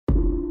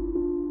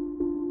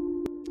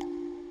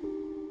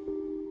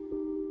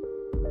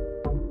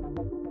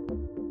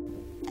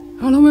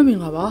အားလုံးပဲမင်္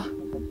ဂလာပါ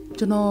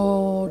ကျွန်တော်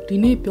ဒီ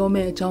နေ့ပြောမ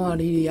ယ့်အကြောင်းအရာ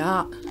လေးတွေက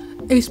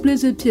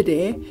explicit ဖြစ်တ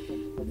ယ်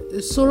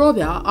ဆိုတော့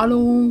ဗျာအား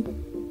လုံး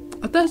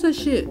အသက်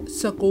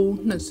18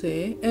 19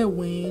 20အဲဝ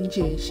င်ကျ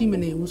င်ရှိမ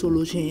နေဘူးဆို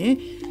လို့ရှိရင်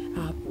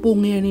ပုံ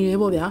ငယ်နေတယ်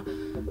ပေါ့ဗျာ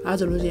အဲ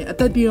ဆိုလို့ရှိရင်အ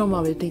သက်ပြည့်တော့မှ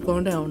ပဲဒီ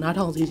content ကိုနား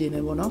ထောင်စီခြင်းတ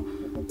ယ်ပေါ့နော်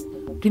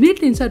ဒီနေ့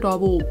တင်ဆက်သွား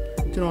ဖို့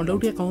ကျွန်တော်လု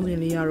ပ်တဲ့ခေါင်းစဉ်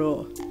လေးက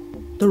တော့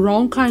the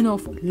wrong kind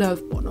of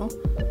love ပေါ့နော်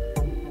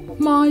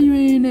မှားယွ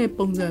င်းတဲ့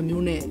ပုံစံ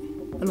မျိုးနဲ့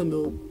အဲ့လို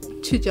မျိုး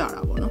ချစ်ကြ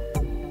တာပေါ့နော်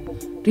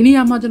ဒီနေ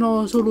ရာမှာကျွန်တော်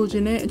ဆိုလိုချ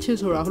င်တဲ့အချစ်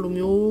ဆိုတာဟိုလို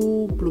မျိုး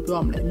ဘယ်လိုပြော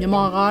ရမလဲမြန်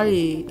မာကား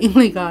တွေအင်္ဂ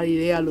လိပ်ကားတွေ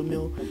တွေကလို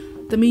မျိုး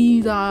သ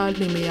မီးသား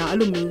လင်မယားအဲ့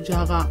လိုမျိုး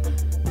ကြားက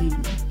ဒီ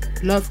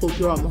love ကို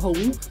ပြောရမှာမဟုတ်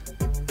ဘူး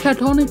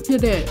platonic ဖြ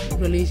စ်တဲ့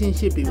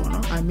relationship တွေပေါ့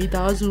နော်မိ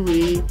သားစု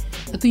တွေ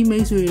အသီးမိ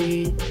တ်ဆွေတွေ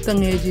တ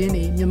ငယ်ချင်း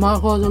တွေမြန်မာ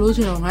ခေါ်ဆိုလို့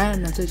ရှိရင်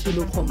928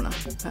လို့ခေါ်မလား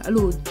အဲ့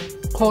လို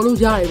ခေါ်လို့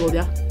ရတယ်ပေါ့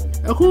ဗျာ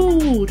အခု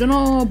ကျွန်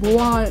တော်ဘဝ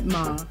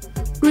မှာ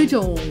တွေး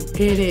ကြုံ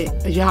ခဲ့တဲ့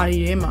အရာတွေ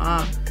ထဲမှာ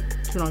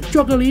ကျွန်တော်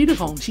ကြော်ကလေးတစ်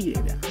ကောင်ရှိတ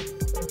ယ်ဗျာ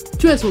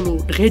ကျွတ်ဆိုလို့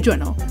တကယ်ကျွတ်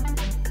နော်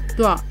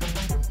သူက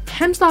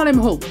hamster လည်း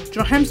မဟုတ်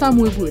ကျွန်တော် hamster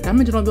မွေးဘူးဒါပေ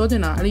မဲ့ကျွန်တော်ပြောချ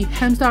င်တာအဲ့ဒီ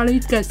hamster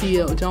လေးကက်စီ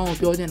ရဲ့အကြောင်းကို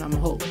ပြောချင်တာမ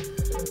ဟုတ်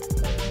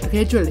တက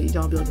ယ်ကျွတ်လေးအ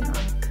ကြောင်းပြောချင်တာ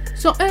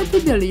ဆိုအဲ့ဒီ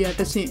ပြလေးက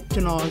တဆင့်ကျွ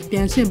န်တော်ပြ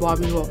န်ဆင့်သွား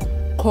ပြီးတော့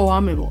ခေါ်ရ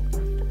မယ်ပေါ့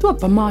သူ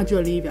ကဗမာကျွ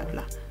တ်လေးဗျာ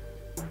လား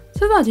ဆ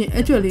က်စားချင်း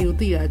အဲ့ကျွတ်လေးကို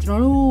သိတာကျွန်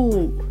တော်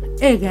တို့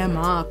အဲ့ကမ်း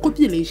မှာကုတ်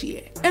ပြစ်လေးရှိတ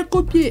ယ်အဲ့ကု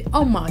တ်ပြစ်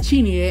အောက်မှာရှိ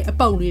နေတဲ့အ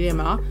ပေါက်လေးထဲ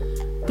မှာ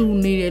သူ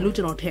နေတယ်လို့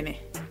ကျွန်တော်ထင်တယ်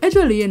အဲ့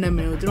ကျွတ်လေးရဲ့နာမ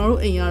ည်ကိုကျွန်တော်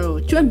တို့အိမ်ကတော့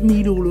ကျွတ်မီ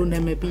လိုလို့နာ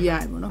မည်ပေးရ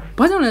တယ်ပေါ့နော်။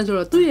ဘာကြောင့်လဲဆို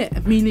တော့သူ့ရဲ့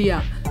အမီလေးက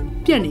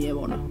ပြက်နေရ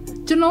ပေါ့နော်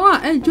။ကျွန်တော်က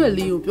အဲ့ကျွတ်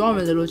လေးကိုပြောရမ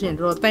ယ်ဆိုလို့ရှိရင်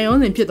တော့တန်ရုံး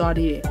စင်ဖြစ်သွား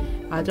သေးတယ်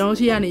။ကျွန်တော်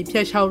ရှိကနေဖြ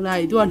တ်လျှောက်လို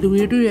က်သူကလူ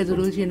တွေတွေ့ရဆို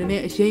လို့ရှိရင်လ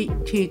ည်းအရေး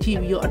ခြေကြည့်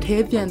ပြီးတော့အထဲ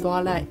ပြန်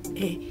သွားလိုက်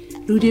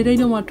လူတွေတိတ်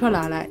တော့မှထွက်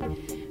လာလိုက်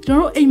ကျွန်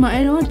တော်တို့အိမ်မှာ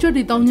အဲ့တော့ကျွတ်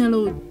တွေတောင်းညံ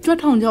လို့ကျွတ်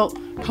ထောင်ချောက်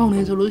ထောင်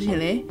နေဆိုလို့ရှိရ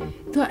င်လေ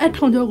သူကအဲ့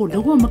ထောင်ချောက်ကို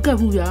လုံးဝမကတ်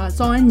ဘူးဗျာ။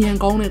စောင်းရညံ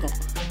ကောင်းနေကောင်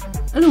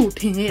အဲ့လို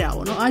ထင်ခဲ့တာ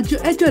ပေါ့နော်။အဲ့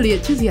ကျွတ်လေး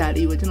ရဲ့ချစ်စရာ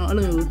လေးကိုကျွန်တော်အဲ့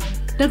လို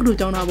တက်ကလူ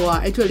ကျောင်းသားဘောက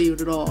အဲ့ကျွတ်လေးကို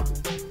တော်တော်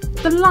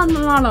တလလောက်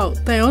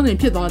တန်ရုံးစင်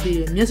ဖြစ်သွားသေး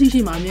တယ်မျက်စိရှိ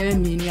မှအများနဲ့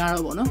မြင်နေရ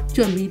တော့ပေါ့နော်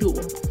ကျွတ်မီးတို့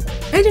ပေါ့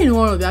အဲ့ချိန်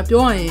တော့ဗျာ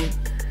ပြောရရင်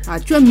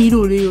ကျွတ်မီး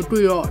တို့လေးကို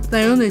တွေ့တော့တ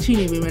န်ရုံးစင်ရှိ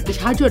နေပေမဲ့တ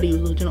ခြားကျွတ်တွေ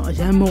ကိုဆိုကျွန်တော်အ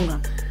ရန်မုန်းတာ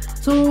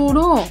ဆို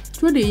တော့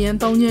ကျွတ်တွေရန်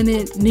တောင်းညံ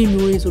တဲ့နေ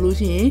မျိုးတွေဆိုလို့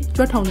ရှိရင်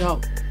ကျွတ်ထောင်ချောက်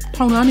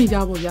ထောင်သားနေကြ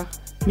ပေါ့ဗျာ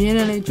မြင်း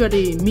နဲ့လည်းကျွတ်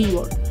တွေမိ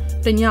ပေါ့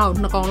တညောက်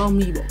2ကောင်လောက်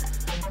မိပေါ့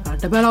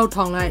တပတ်လောက်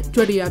ထောင်လိုက်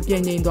ကျွတ်တွေကပြ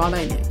န်ငိန်သွား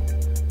လိုက်တယ်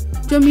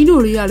ကျွတ်မီး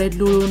တို့လေးကလည်း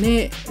လို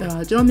နဲ့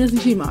ကျွန်တော်မျက်စိ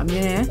ရှိမှအ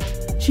များ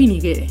ရှိနေ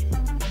ခဲ့တယ်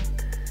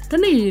တ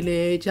နေ့လေ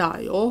ကြာ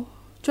ရော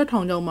ကျွတ်ထော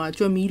င်ကြောင်မှာ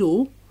ကျွတ်မီး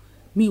တို့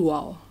မိဝါ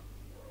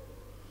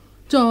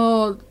ရော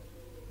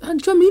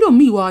ကျွတ်မီးတို့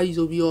မိဝါကြီး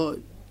ဆိုပြီးတော့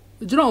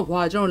ကျွန်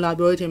တော်လာ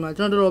ပြောတဲ့အချိန်မှာ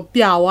ကျွန်တော်တော်တော်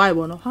ပြဝါရ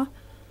ပေါ့နော်ဟာ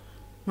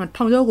ငါ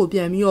ထောင်ကြောင်ကိုပြ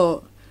န်ပြီးတော့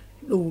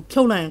ဟို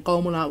ဖြုတ်လိုက်ရင်ကော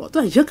င်းမလားပေါ့သူ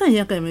ကရက်က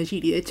န်ပဲရှိ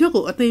တယ်အကျွတ်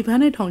ကိုအသေးဖ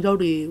မ်းတဲ့ထောင်ကြောင်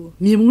တွေ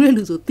မြင်မှုတဲ့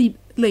လူဆိုတိ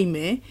လိမ့်မ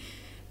ယ်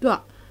သူက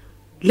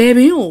လေဘ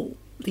င်းကို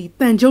ဒီ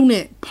တန်ကျုံ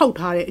နဲ့ဖောက်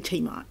ထားတဲ့အချိ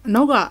န်မှာအ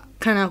နောက်က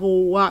ခန္ဓာကို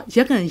ယ်ကရ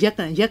က်ကန်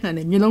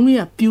နဲ့မျက်လုံးလေး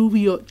ကပြူး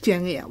ပြီးတော့ကြ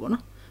မ်းခဲ့ရပါ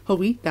တော့ဟုတ်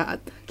ပြီဒါ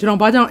ကျွန်တော်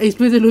ဘာကြောင့်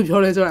explicit လို့ပြော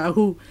လဲဆိုတာအ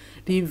ခု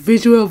ဒီ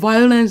visual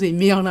violence တွေ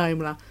မြင်အောင်နိုင်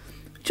မလား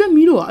ကျွတ်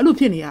မီးတော့အဲ့လို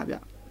ဖြစ်နေရဗျ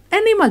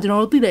အဲ့ဒီမှာကျွန်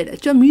တော်တို့သိလိုက်တယ်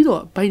ကျွတ်မီး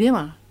တော့ဘိုက်ထဲ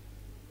မှာ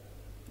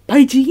ဘို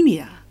က်ကြီးနေ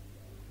ရ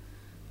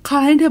ခါ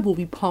တိုင်းထက်ပို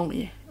ပြီးဖောင်းနေ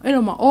တယ်အဲ့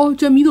တော့မှ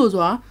ကျွတ်မီးတော့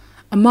ဆိုတာ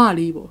အမ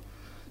လေးပေါ့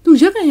သူ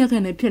ရက်က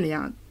န်နဲ့ဖြစ်နေရ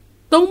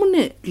3မိန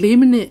စ်4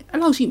မိနစ်အဲ့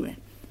လောက်ရှိမယ်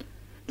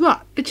သူက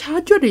တခြား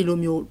ကြွက်တွေလို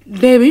မျိုး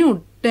လေဘင်းကို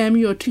တန်း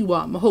ပြီးတော့ထိ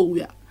သွားမဟုတ်ဘူး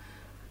ဗျ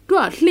သူ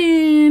ကလှ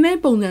င်တဲ့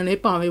ပုံစံ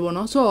လေးပါမယ်ပေါ့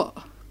နော်ဆိုတော့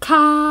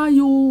ခါ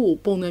ယိုး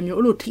ပုံစံမျိုး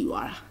အဲ့လိုထိ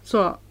သွားတာ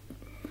ဆိုတော့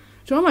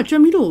ကျွန်တော်မှကြွ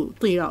က်မီးတို့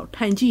သေတော့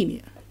ထိုင်ကြည့်ရ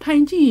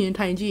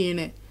င်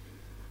နဲ့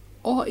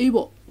အေး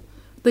ပေါ့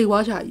သေ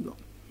သွားချာကြီးပေါ့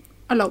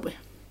အဲ့လောက်ပဲ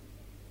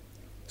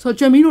ဆိုတော့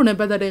ကြွက်မီးတို့နဲ့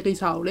ပတ်သက်တဲ့ကိစ္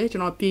စကိုလေကျွ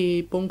န်တော်ပြေ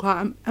ပုံခါ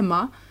အမှ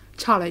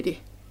ချလိုက်တယ်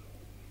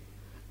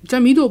ကြွ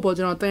က်မီးတို့ပေါ်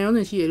ကျွန်တော်တန်ရုံးစ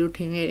င်ရှိရလို့ထ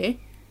င်ခဲ့တယ်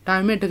ဒါ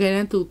ပေမဲ့တကယ်တ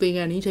မ်းသူသင်က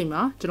န်နေချိန်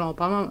မှာကျွန်တော်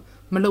ဘာမှ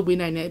မလုပ်ပေး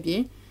နိုင်တဲ့အပြ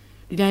င်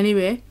ဒီတိုင်းလေး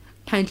ပဲ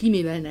ထိုင်ကြည့်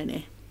နေလိုက်နိုင်တ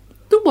ယ်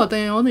သူ့ပေါ်တ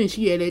န်ရောတင်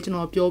ရှိရဲလေကျွန်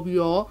တော်ပြောပြီး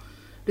တော့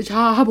တ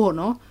ခြားဟာပေါ့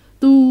နော်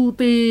သူ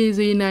သေး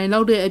စေနိုင်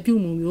လောက်တဲ့အပြု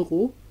မှုမျိုး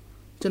ကို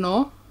ကျွန်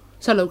တော်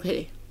ဆက်လုပ်ခဲ့တ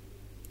ယ်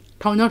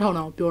ထောင်ပြော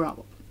တာ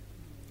ပေါ့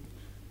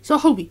ဆို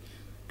ဟုတ်ပြီ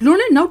ဒီလို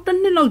နဲ့နောက်တစ်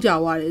နှစ်လောက်ကြာ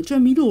သွားတယ်ကျွ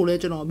တ်မီးတို့ကိုလည်း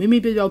ကျွန်တော်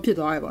မေးပြောဖြစ်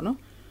သွားရပါတော့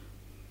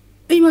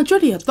အိမ်မှာကျွ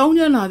တ်တွေကတောင်း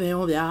ကျန်းလာတယ်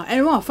ဟောဗျာအဲ့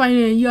တော့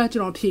final ကြီးကကျွ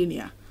န်တော်ဖြေနေ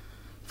တာ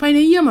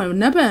final year မှာ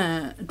နက်ပန်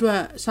အတွ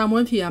က်စာ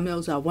မွေးဖြေရမယ့်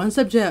ဥစ္စာ one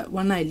subject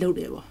one night လုပ်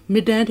တယ်ပေါ့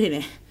mid term ထင်တ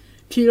ယ်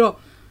ဖြေတော့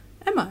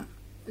အဲ့မှာ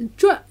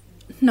ကျွတ်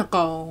2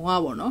ကောင်က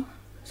ပေါ့နော်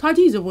စား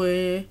ကြည့်စပွဲ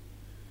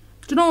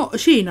ကျွန်တော်အ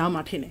ရှိနား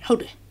မှာထင်တယ်ဟုတ်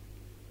တယ်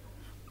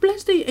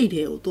plastic အိတ်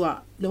တွေကိုသူက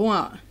လုံးဝ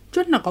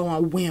ကျွတ်2ကောင်က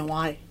ဝင်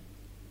သွားတယ်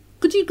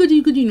ကကြီး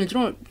နဲ့ကျွ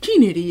န်တော်ကြည့်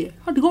နေသေးရဲ့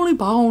ဟာဒီကောင်လေး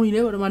ဘာကောင်လေးလဲ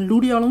ပေါ့ဒီမှာလူ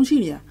တယောက်လုံးရှိ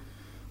နေတာ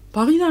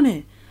ဘာကိစ္စနဲ့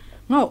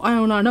ငါ့ကိုအာ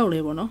ယုံလာတော့လဲ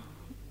ပေါ့နော်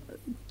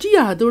ကြည့်ရ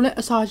တာတို့လည်း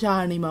အစားရှာ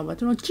နေမှာပါ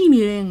ကျွန်တော်ကြည့်နေ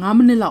တဲ့9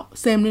မိနစ်လောက်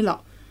10မိနစ်လော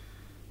က်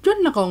ကျွတ်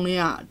2ကောင်လေး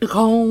ကတ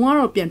ကောင်က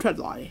တော့ပြန်ထွက်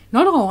သွားတယ်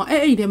နောက်တစ်ကောင်က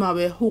အဲ့အိတ်ထဲမှာ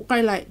ပဲဟိုကို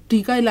က်လိုက်ဒီ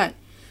ကိုက်လိုက်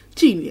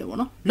ကြည့်နေရပေါ့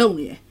နော်လုံ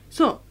နေရ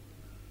ဆိုတော့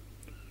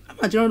အ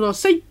မှကျွန်တော်တို့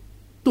စိတ်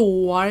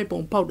တိုးရတဲ့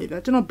ပုံပေါက်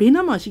တယ်ဗျကျွန်တော်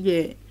ဘေးနားမှာရှိ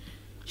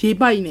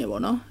တဲ့ရေပိုက်နေ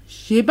ပေါ့နော်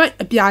ရေ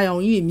ပိုက်အပြာရော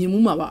င်ကြီးမြင်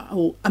မှုမှာပါ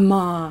ဟိုအ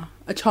မာ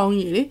အချောင်း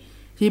ကြီးလေ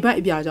ရေ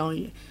ပိုက်အပြာချောင်း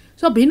ကြီး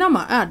ဆိုတော့ဘေး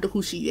နားမှာအဲ့ဒါတခု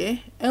ရှိတယ်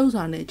အဲ့ဥစ္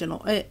စာနဲ့ကျွန်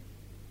တော်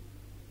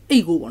အိ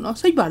တ်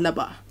ကိုပေါ့နော်စိတ်ပါလက်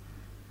ပါ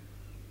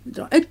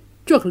ကျွန်တော်အဲ့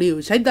ကြွက်က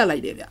လေးကိုရိုက်တက်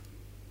လိုက်တယ်ဗျ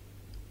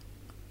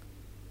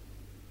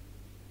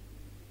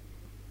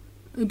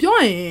ပြော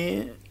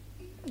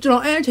ရင်ကျွန်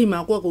တော်အဲ့အချိန်မှာ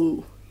ကိုယ့်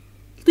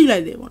ကိုသိလို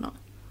က်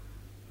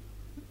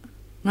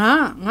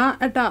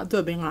တယ်ပေါ့နော်ငါအတ္တအတွ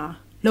က်ပဲငါ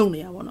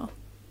လုံနေရပါတော့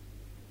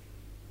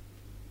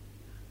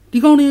ဒီ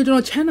ကောင်လေးကိုကျွန်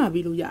တော်ချ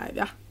မ်းသာပြီးလို့ရ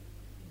ရဗျာ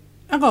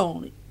အကောင်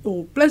ဟို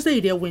plastic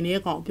တွေဝင်နေ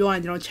တဲ့ကောင်ပြော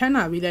ရင်ကျွန်တော်ချ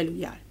မ်းသာပြီးလိုက်လို့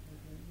ရတယ်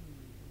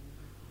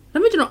ဒါပေ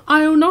မဲ့ကျွန်တော်အာ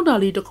ယုံနောက်တာ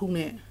လေးတစ်ခု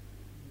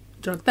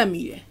နဲ့ကျွန်တော်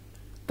တတ်မိတယ်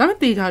ဒါပေ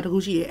မဲ့တေချာ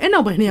တစ်ခုရှိတယ်အဲ့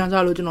နောက်ပို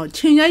င်းနေရာစားလို့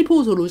ကျွန်တော်ခြင်ရိုက်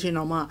ဖို့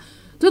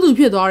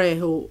ဆိုလို့ရှင်တော့မှသူဖြစ်သွားတဲ့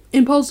ဟို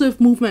impulsive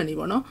movement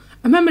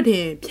တွေပေါ့နော်အမှတ်မတ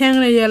င်ဖြန်းက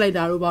လေးရဲလိုက်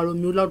တာတို့ဘာလို့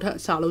မျိုးလောက်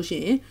ထပ်စားလို့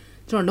ရှိရင်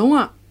ကျွန်တော်လုံးဝ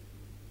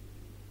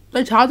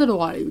လက်ချားတဲ့တော်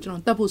ကတွေကိုကျွန်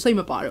တော်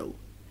တတ်ဖို့စိတ်မပါတော့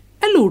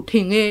ဘူးအဲ့လိုထ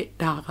င်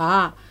ခဲ့တာက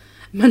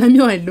မနက်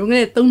မြောက်ရင်လွန်ခဲ့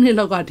တဲ့3နှစ်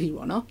လောက်ကထိ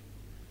ပေါ့နော်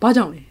ဘာ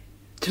ကြော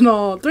င့်လဲကျွန်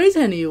တော်တရိတ်ဆ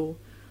န်တွေကို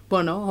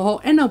ပေါ့နော်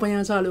ဟောအဲ့နောက်ပို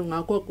င်းစားလို့ငါ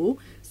ကွက်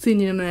ကိုစင်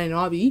နေနေ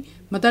တော့ပြီး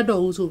မတတ်တော့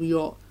ဘူးဆိုပြီး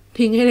တော့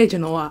ထင်ခဲ့တဲ့ကျွ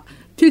န်တော်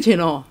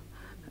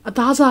ကဖြစ်ချင်တော့အ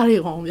သားစား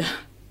တွေကောင်းဗျာ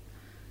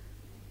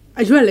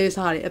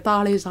အရွက်လဲစားတယ်အ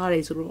သားလဲစား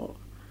တယ်ဆိုတော့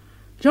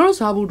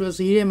ကျွန်တော်စားဖို့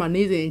အတွက်ဈေးထဲ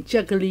မှာနေစဉ်ကြ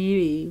က်ကလေး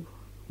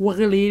တွေဝက်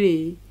ကလေး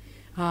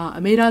တွေအ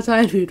မေရာ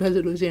ဆိုင်တွေထွက်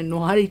ဆိုလို့ရှိ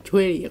ရင်နွားတွေ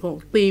ချွဲတွေအကုန်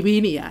သေ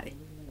ပေးနေရ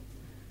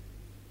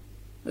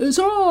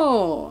တယ်ဆိုတော့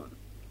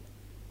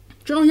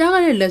ကျွန်တော်ရ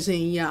ခဲ့တဲ့ lesson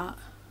ကြီး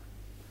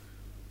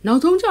ကနောက်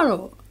ဆုံးကျ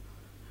တော့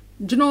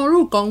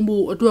ကျွန်တော်တို့ကော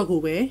င်းဖို့အတွက်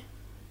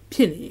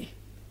ကိုပဲဖြစ်နေတယ်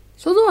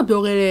စောစော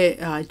ကပြောခဲ့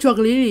တဲ့ကြွက်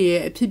ကလေးတွေရဲ့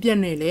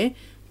အဖြစ်ပြက်နဲ့လေ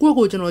ကိုယ့်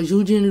ကိုကျွန်တော်ယူ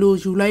ခြ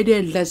င်းလို့ယူလိုက်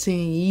တဲ့ lesson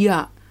ကြီး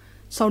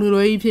ကဆော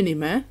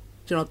င်းလွယ်ကြီးဖြစ်နေမှန်း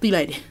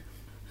ကျွန်တော်သိလိုက်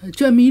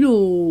တယ်ကြွက်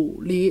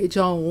မီးတို့လေး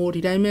အကြောင်း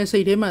ကိုဒီတို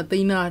င်းပဲစိတ်ထဲမှာသိ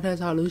နာ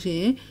ထက်စားလို့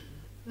ရှိရင်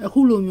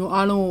အခုလို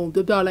မျိုးအားလုံး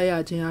ကိုပြောပြလိုက်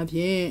ရခြင်း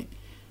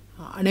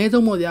အပြင်အနည်း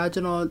ဆုံးပေါ့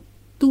ဗျာကျွန်တော်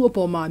သူ့အ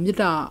ပေါ်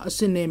မှာမေတ္တာအ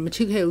စစ်နဲ့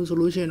မချစ်ခဲ့ဘူးဆို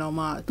လို့ရှိရင်တော့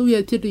မှ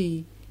သူ့ရဲ့ဖြစ်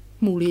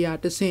တည်မှု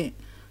လေးရာတစ်ဆင့်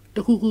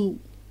တစ်ခုခု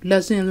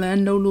lesson learn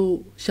လုပ်လို့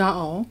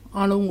ရအောင်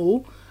အားလုံးကို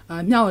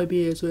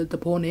မျှဝေပေးရဆိုတဲ့သ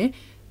ဘောနဲ့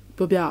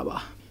ပြောပြပါ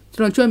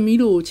ကျွန်တော်ကြွက်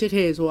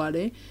မီးတို့ချစ်ခဲ့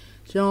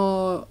ဆိုတာလေကျွန်တော်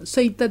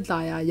စိတ်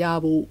သက်သာရ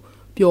ဖို့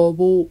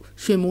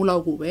ပျော်ဖို့ရှင်မိုးလော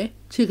က်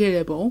ကိုပဲချစ်ခဲ့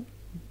တဲ့ပုံ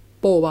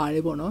ပေါ်ပါ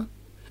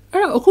တယ်ပေါ့နော်အဲ့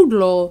တော့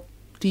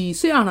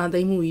အခုတော့ဒီစစ်အာဏာသိ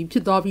မ်းမှုကြီးဖြ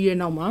စ်သွားပြီး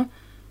တဲ့နောက်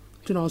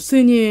မှာကျွန်တော်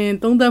စင်ញင်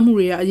သုံးသပ်မှု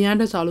တွေကအရင်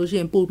တက်စားလို့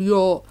ရှိရင်ပို့ပြီး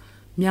တော့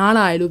များ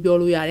လာ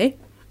တယ်လို့ပြောလို့ရ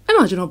တယ်အဲ့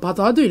မှာကျွန်တော်ဘာ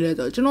သွားတွေ့လဲ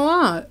ဆိုတော့ကျွန်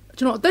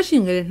တော်အသက်ရှ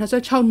င်ခဲ့တဲ့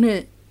26နှစ်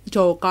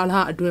ကျော်ကာလ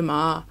အတွင်း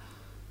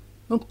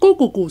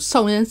မှာကို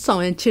ဆောင်ရ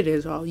မ်းချစ်တယ်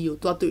ဆိုတော့ဒီကို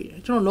သွားတွေ့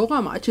တယ်ကျွန်တော်လောက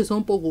မှာအချစ်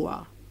ဆုံးပုဂ္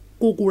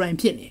ဂိုလ်ဟာကိုတိုင်း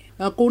ဖြစ်နေ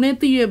ကိုနဲ့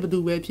သိတဲ့ဘသူ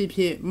ပဲဖြစ်ဖြ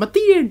စ်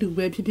မသိတဲ့သူပဲ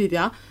ဖြစ်ဖြစ်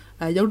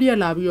ဗျာရုတ်တ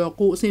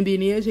ရက်လာပြီးတော့ကိုအဆင်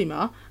ပြေနေတဲ့အချိန်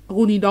မှာအ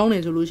ကူညီတောင်းနေ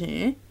ဆိုလို့ရှိ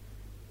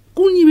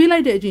ရင်ကူညီပေး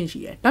လိုက်တဲ့အချိန်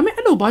ရှိတယ်ဒါပေ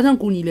မဲ့အဲ့လိုဘာကြောင့်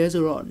ကူညီလဲ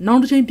ဆိုတော့နောင်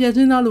တစ်ချိန်ပြန်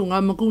စဉ်း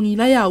စားလို့ငါမကူညီ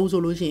လိုက်ရဘူးဆို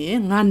လို့ရှိရင်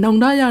ငါ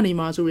နောင်တ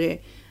ရနေမှာ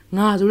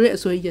ဆိုတော့ငါဆိုတဲ့အ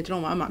စွဲကြီးကျွ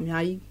န်တော်မှ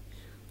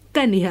အများကြီးက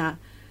တ်နေတာ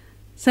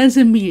စမ်း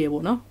စစ်မိတယ်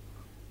ပေါ့နော်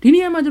ဒီနေ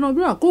ရာမှာကျွန်တော်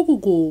ပြောတာ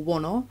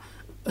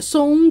ကိုပေါ့နော်အ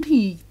ဆုံးထိ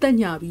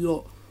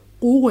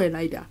တက်ညာပြီးတော့ကိုးွယ်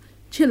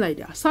လိုက်တာချစ်လိုက်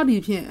တာစသ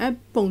ည်ဖြင့်အ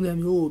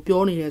ပုံစံမျိုး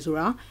ကိုပြောနေတယ်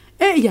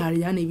ဆိုတာအဲ့အရာတွေ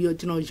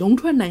ကနေပြီးတော့ကျွန်တော်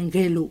ယုံထွက်နိုင်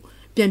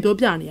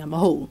ခဲ့လို့ပြန်ပြောပြနေရမှာမ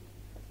ဟုတ်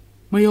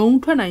ဘူးမ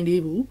ယုံထွက်နိုင်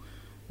သေးဘူး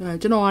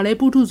ကျွန်တော်ကလည်း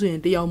ပုထုဆိုရ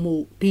င်တယောက်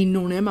မို့ဒီ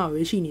နုံထဲမှာ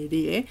ပဲ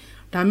ရှိနေသေး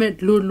တယ်ဒါမဲ့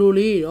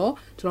လိုလေးတော့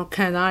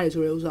ကျွန်တော်ခံစားရတယ်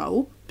ဆိုတဲ့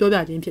ဥစ္စာကိုပြောပြ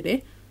ခြင်းဖြစ်တယ်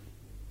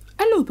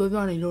အဲ့လိုပြောပြ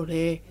နေလို့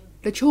လေ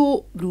တချို့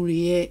လူ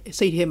တွေရဲ့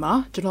စိတ်ထဲ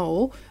မှာကျွန်တော်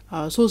ကို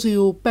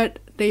sociopath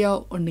တယော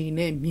က်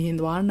အနေနဲ့မြင်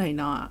သွား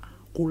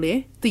နိုင်တာကိုလည်း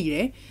သိ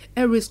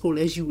တယ်အဲ့ risk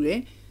ကိုလည်းယူတယ်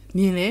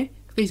မြင်လဲ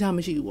ကိစ္စမ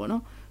ရှိဘူးပေါ့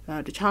နော်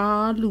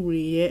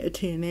တခြားလူတွေရဲ့အ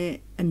ထင်နဲ့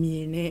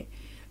အမြင်နဲ့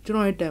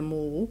ကျွန်တော်ရဲ့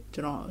တန်မိုးကို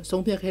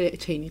ကျွန်တော်ဆုံးဖြတ်ခဲ့တဲ့အ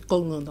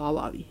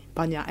ချိန်ကြီးကုန်လွန်သွားပါပြီ။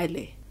ဘာညာ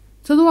အဲ့လေ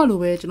။ဆိုတော့လို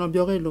ပဲ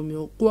ကျွန်တော်ပြောခဲ့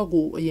လိုမျိုးကိုယ့်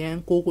ကိုအ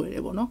ရန်ကိုးကွယ်တ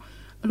ယ်ပေါ့နော်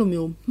။အဲ့လို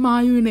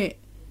မျိုးမှားယွင်း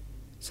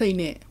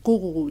တဲ့စိတ်နဲ့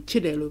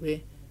ကိုချစ်တယ်လို့ပဲ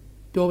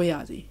ပြောပြ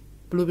ရစီ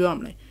။ဘယ်လိုပြော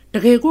ရမလဲ။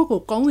တကယ်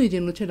ကိုကော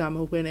င်းစေခြင်းလို့ချစ်တာ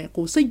မဟုတ်ဘဲနဲ့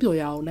ကိုစိတ်ပျော်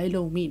ရအောင်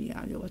လိုက်လုံမိနေတာ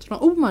မျိုးပေါ့။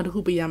ကျွန်တော်ဥပမာတစ်ခု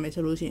ပေးရ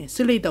မယ်ဆိုလို့ရှိရင်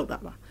စစ်လိတ်တောက်တာ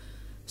ပါ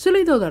။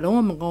စစ်လိတ်တောက်တာ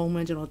တော့မကော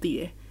င်းမှန်းကျွန်တော်သိတ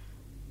ယ်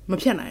။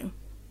မဖြတ်နိုင်ဘူး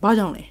။ဘာ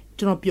ကြောင့်လဲ။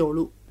ကျွန်တော်ပျော်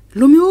လို့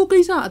လူ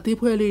မျိုးကိစ္စအသေး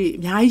ဖွဲလေး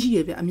အများကြီးရှိ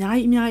ရဗျအများ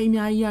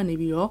ကြီး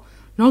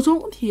ကနေပြီးတော့နောက်ဆုံး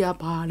အဖြေ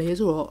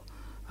ကဘာလဲဆိုတော့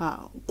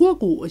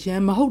ကိုအ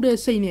ရန်မဟုတ်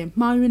တဲ့စိတ်နဲ့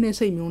မှားယွင်းတဲ့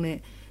စိတ်မျိုးနဲ့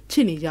ချ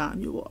စ်နေကြ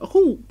မျိုးပေါ့အ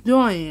ခုပြော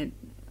ရရင်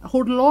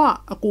ဟိုတလောက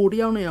အကို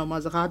တယောက်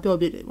နဲ့တော့မှစ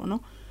ကားပြောပြတယ်ပေါ့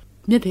နော်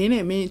မြက်ထင်း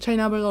နဲ့မင်း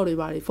China ဘက်ကောက်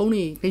တွေပါတယ်ဖု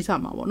န်းတွေကိစ္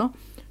စမှာပေါ့နော်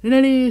နည်း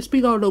နည်းလေး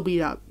speak out လုပ်ပြီး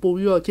တာပို့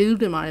ပြီးတော့ကျေး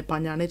ဇူးတင်ပါ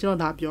တယ်ဘာညာနဲ့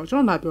ကျွန်တော်ဒါပြောကျွန်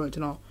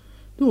တော်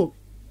သူ့ကို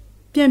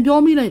ပြန်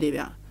ပြောမိလိုက်တယ်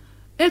ဗျ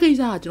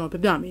အဲ့ကိစ္စကကျွန်တော်ပြ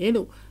ပြ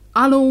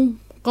မယ်လို့အားလုံး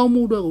ကောင်း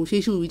မှုတွေ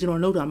ကိုရှေ့ရှုပြီး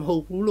ကျွန်တော်လုပ်တာမဟု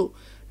တ်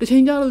ဘူးလို့တစ်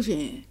ချိန်ကြာလို့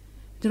ရှိရင်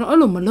ကျွန်တော်အဲ့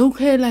လိုမလုပ်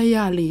ခဲလိုက်ရ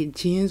လေ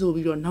ချင်းဆို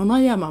ပြီးတော့နောင်တ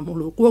ရမှာ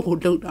မဟုတ်လို့ကိုယ့်ကို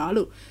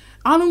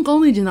လှုပ်တာလို့အားလုံး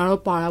ကောင်းနေချင်တာတော့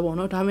ပါတာပေါ့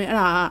နော်ဒါပေမဲ့အဲ့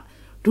ဒါ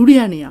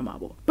ကဒုတိယနေရာ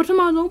မှာပေါ့ပထမ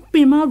ဆုံး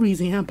ပင်မ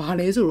reason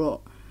ကဘာလဲဆိုတော့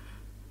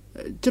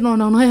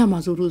ကျွန်တော်နောင်တရ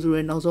မှာဆိုလို့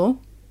ဆိုရဲနောက်ဆုံး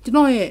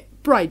ကျွန်တော်ရဲ့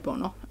pride ပေါ့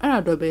နော်အဲ့ဒါ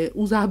တော့ပဲ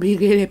ဦးစားပေး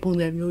ခဲ့တဲ့ပုံ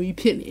စံမျိုးကြီး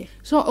ဖြစ်နေတယ်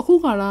ဆိုတော့အခု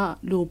ကာလ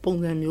လိုပုံ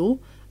စံမျိုး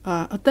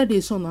အသက်တွေ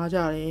ဆွန့်သွားကြ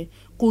တယ်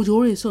ကို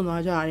ကြိုးတွေဆွန့်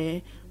သွားကြတယ်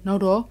နော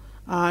က်တော့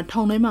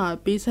ထောင်ထဲမှာ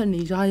ပေးဆက်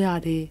နေကြရ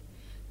တယ်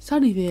စ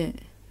သည်ဖြင့်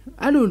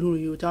အဲ့လိုလူ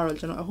တွေကိုကြတော့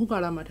ကျွန်တော်အခုကာ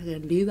လမှာတကယ်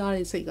လေးစား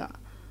တဲ့စိတ်က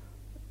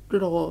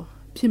တော်တော်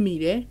ဖြစ်မိ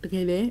တယ်တက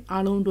ယ်လည်း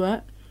အားလုံးအတွက်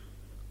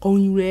ဂုဏ်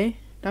ယူတယ်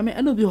ဒါပေမဲ့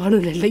အဲ့လိုပြောရ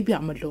လို့လည်းလိပ်ပြ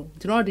မလုံး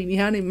ကျွန်တော်ဒီနေ့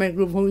ကနေမိုက်ခ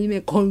ရိုဖုန်းကြီး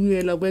နဲ့ဂုဏ်ယူရ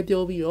လောက်ပဲ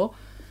ပြောပြီးတော့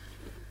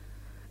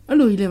အဲ့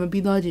လိုကြီးလည်းမ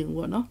ပြီးသွားခြင်းဘူး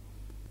ပေါ့နော်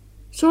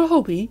ဆိုတော့ဟု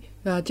တ်ပြီ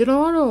ကျွန်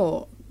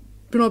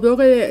တော်ပြော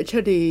ခဲ့တဲ့အချ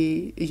က်တွေ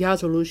အရ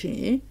ဆိုလို့ရှိ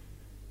ရင်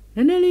န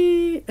ည်းနည်းလေး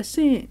အဆ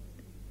င့်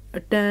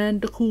အတန်း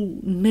တစ်ခု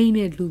နေ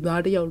တဲ့လူ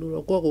သားတစ်ယောက်လို့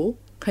တော့ကိုယ့်ကို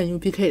ခံယူ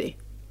ဖြစ်ခဲ့တယ်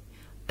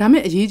ဒါ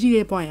မဲ့အရေးကြီး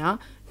တဲ့ point က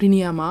ဒီနေ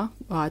ရာမှာ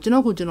ကျွန်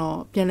တော်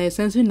ပြန်လဲဆ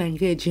န်းစစ်နိုင်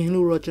ခဲ့ခြင်း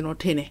လို့တော့ကျွန်တော်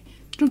ထင်တယ်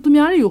သူ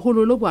များတွေကိုဟို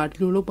လိုလုပ်ပါဒီ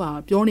လိုလုပ်ပါ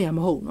ပြောနေရမ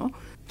ဟုတ်ဘူးเนาะ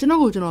ကျွန်တော်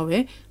ပဲ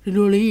ဒီ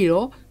လိုလေးတွေ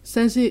တော့ဆ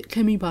န်းစစ်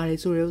ခဲ့မိပါတယ်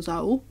ဆိုတဲ့ဥစ္စာ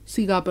ကို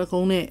စီကာပတ်ကု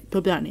န်းနဲ့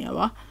ပြောပြနေရ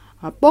ပါ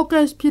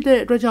podcast ဖြစ်တဲ့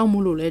အတွက်ကြောင့်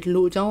မို့လို့လေဒီ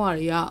လိုအကြောင်းအရာ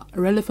တွေက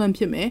relevant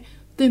ဖြစ်မယ်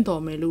သင့်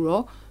တော်မယ်လို့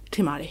တော့ထ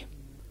င်ပါတယ်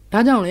ဒါ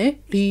ကြောင့်လေ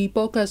ဒီ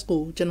podcast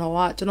ကိုကျွန်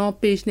တော်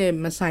page နဲ့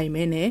မဆိုင်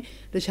မဲနဲ့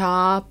တ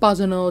ခြား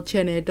personal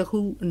channel တစ်ခု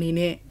အနေ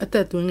နဲ့အသ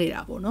က်သွင်းနေ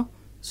တာပေါ့နော်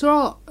ဆို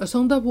တော့အ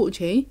ဆုံးသတ်ဖို့အ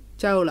ချိန်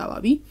ကြာရောက်လာပါ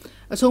ပြီ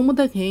အဆုံးမသ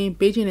က်ခင်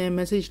ပေးချင်တဲ့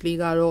message လေး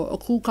ကတော့အ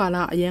ခုကာလ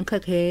အရင်ခ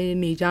က်ခဲ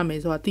နေကြမ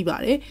ယ်ဆိုတာသိပါ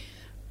တယ်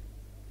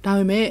ဒါ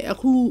ပေမဲ့အ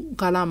ခု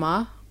ကာလမှာ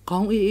ခေါ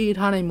င်းအေး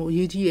ထားနိုင်မှုအ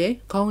ရေးကြီးတယ်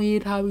ခေါင်း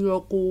အေးထားပြီး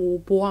တော့ကို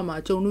ဘဝမှာ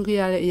ကြုံတွေ့ခဲ့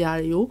ရတဲ့အရာ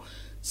တွေကို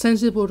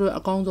sensitive ဖို့အတွက်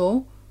အကောင်းဆုံး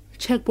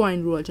check point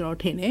လို့တော့ကျွန်တော်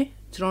ထင်တယ်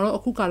ကျွန်တော်တို့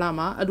အခုကာလ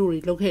မှာအဲ့လိုတွေ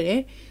လုပ်ခဲ့တယ်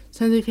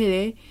sensitive ခဲ့တ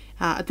ယ်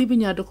အသိပ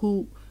ညာတစ်ခု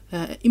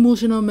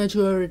emotional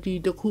maturity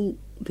တစ်ခု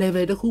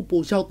level တစ်ခု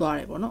ပိုရောက်သွားတ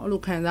ယ်ပေါ့နော်အဲ့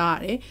လိုခံစားရ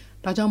တယ်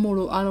ဒါကြောင့်မို့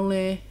လို့အားလုံးလ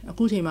ည်းအ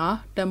ခုချိန်မှာ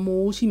တ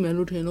မိုးရှိမယ်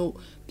လို့ထင်လို့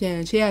ပြန်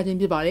share ရခြင်း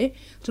ဖြစ်ပါတယ်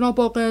ကျွန်တော်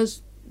podcast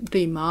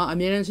တွေမှာအ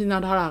များနဲ့စဉ်း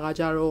စားထားတာက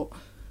ကြတော့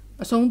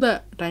အဆုံးသက်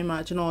အတိုင်းမှာ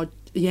ကျွန်တော်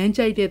အရန်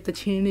ကြိုက်တဲ့သ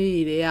ချင်းလေး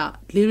တွေက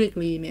lyric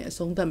လေးနဲ့အ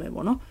ဆုံးသက်မယ်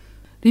ပေါ့နော်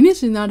ဒီနေ့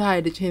စဉ်းစားထား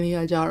တဲ့သချင်းလေးက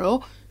ကြတော့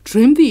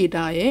Dream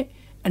Theater ရဲ့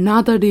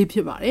Another Day ဖြ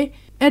စ်ပါတယ်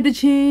အဲ့သ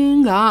ချင်း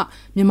က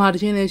မြန်မာသ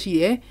ချင်းလည်းရှိ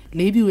တယ်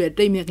လေးပြူရဲ့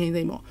တိတ်မြက်ခင်း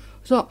စိမ့်ပေါ့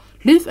ဆိုတော့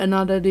Live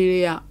Another Day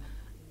တွေက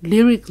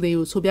lyric လေး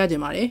ကိုဆိုပြကြ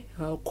ပါတယ်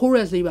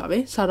chorus လေးပါပဲ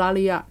စာသား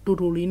လေးကတူ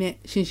တူလေးနဲ့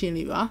ရှင်းရှင်း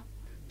လေးပါ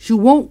You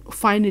won't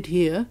find it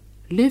here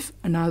live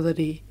another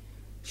day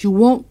you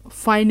won't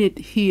find it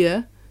here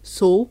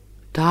so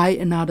die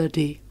another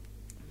day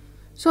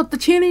ဆိုတော့တ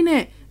ချင်းလေး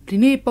နဲ့ဒီ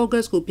နေ့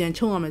podcast ကိုပြန်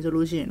ချုံရမယ်ဆို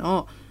လို့ရှိရင်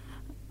တော့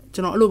ကျွ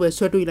န်တော်အဲ့လိုပဲ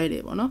ဆွဲတွေးလိုက်တ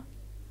ယ်ပေါ့နော်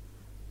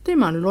တဲ့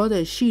မှာလောလောဆ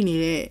ယ်ရှိနေ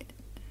တဲ့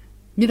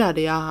မေတ္တာတ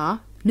ရားဟာ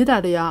မေတ္တာ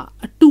တရား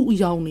အတုအ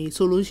ယောင်နေ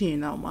ဆိုလို့ရှိရင်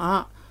တော့မှ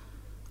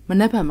မ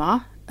နှက်ဖက်မှာ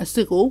အစ်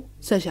စ်ကို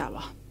ဆက်ရှာ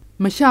ပါ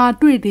မရှာ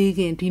တွေ့သေးခ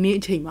င်ဒီနေ့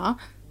အချိန်မှာ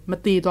မ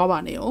တည်သွားပါ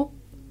နဲ့哦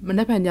မ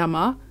နှက်ဖက်ည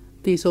မှာ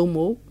တည်ဆုံး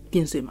မှုပြ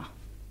င်ဆင်ပါ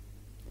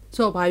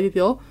ဆိုတော့ဘာ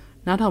ပြော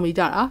နားထောင်မိ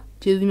ကြတာ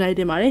ကျေးဇူးများ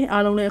တင်ပါတယ်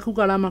အားလုံးလည်းအခု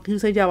ကာလမှာခ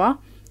ရူးစိတ်ကြပါ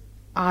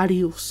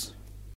Adios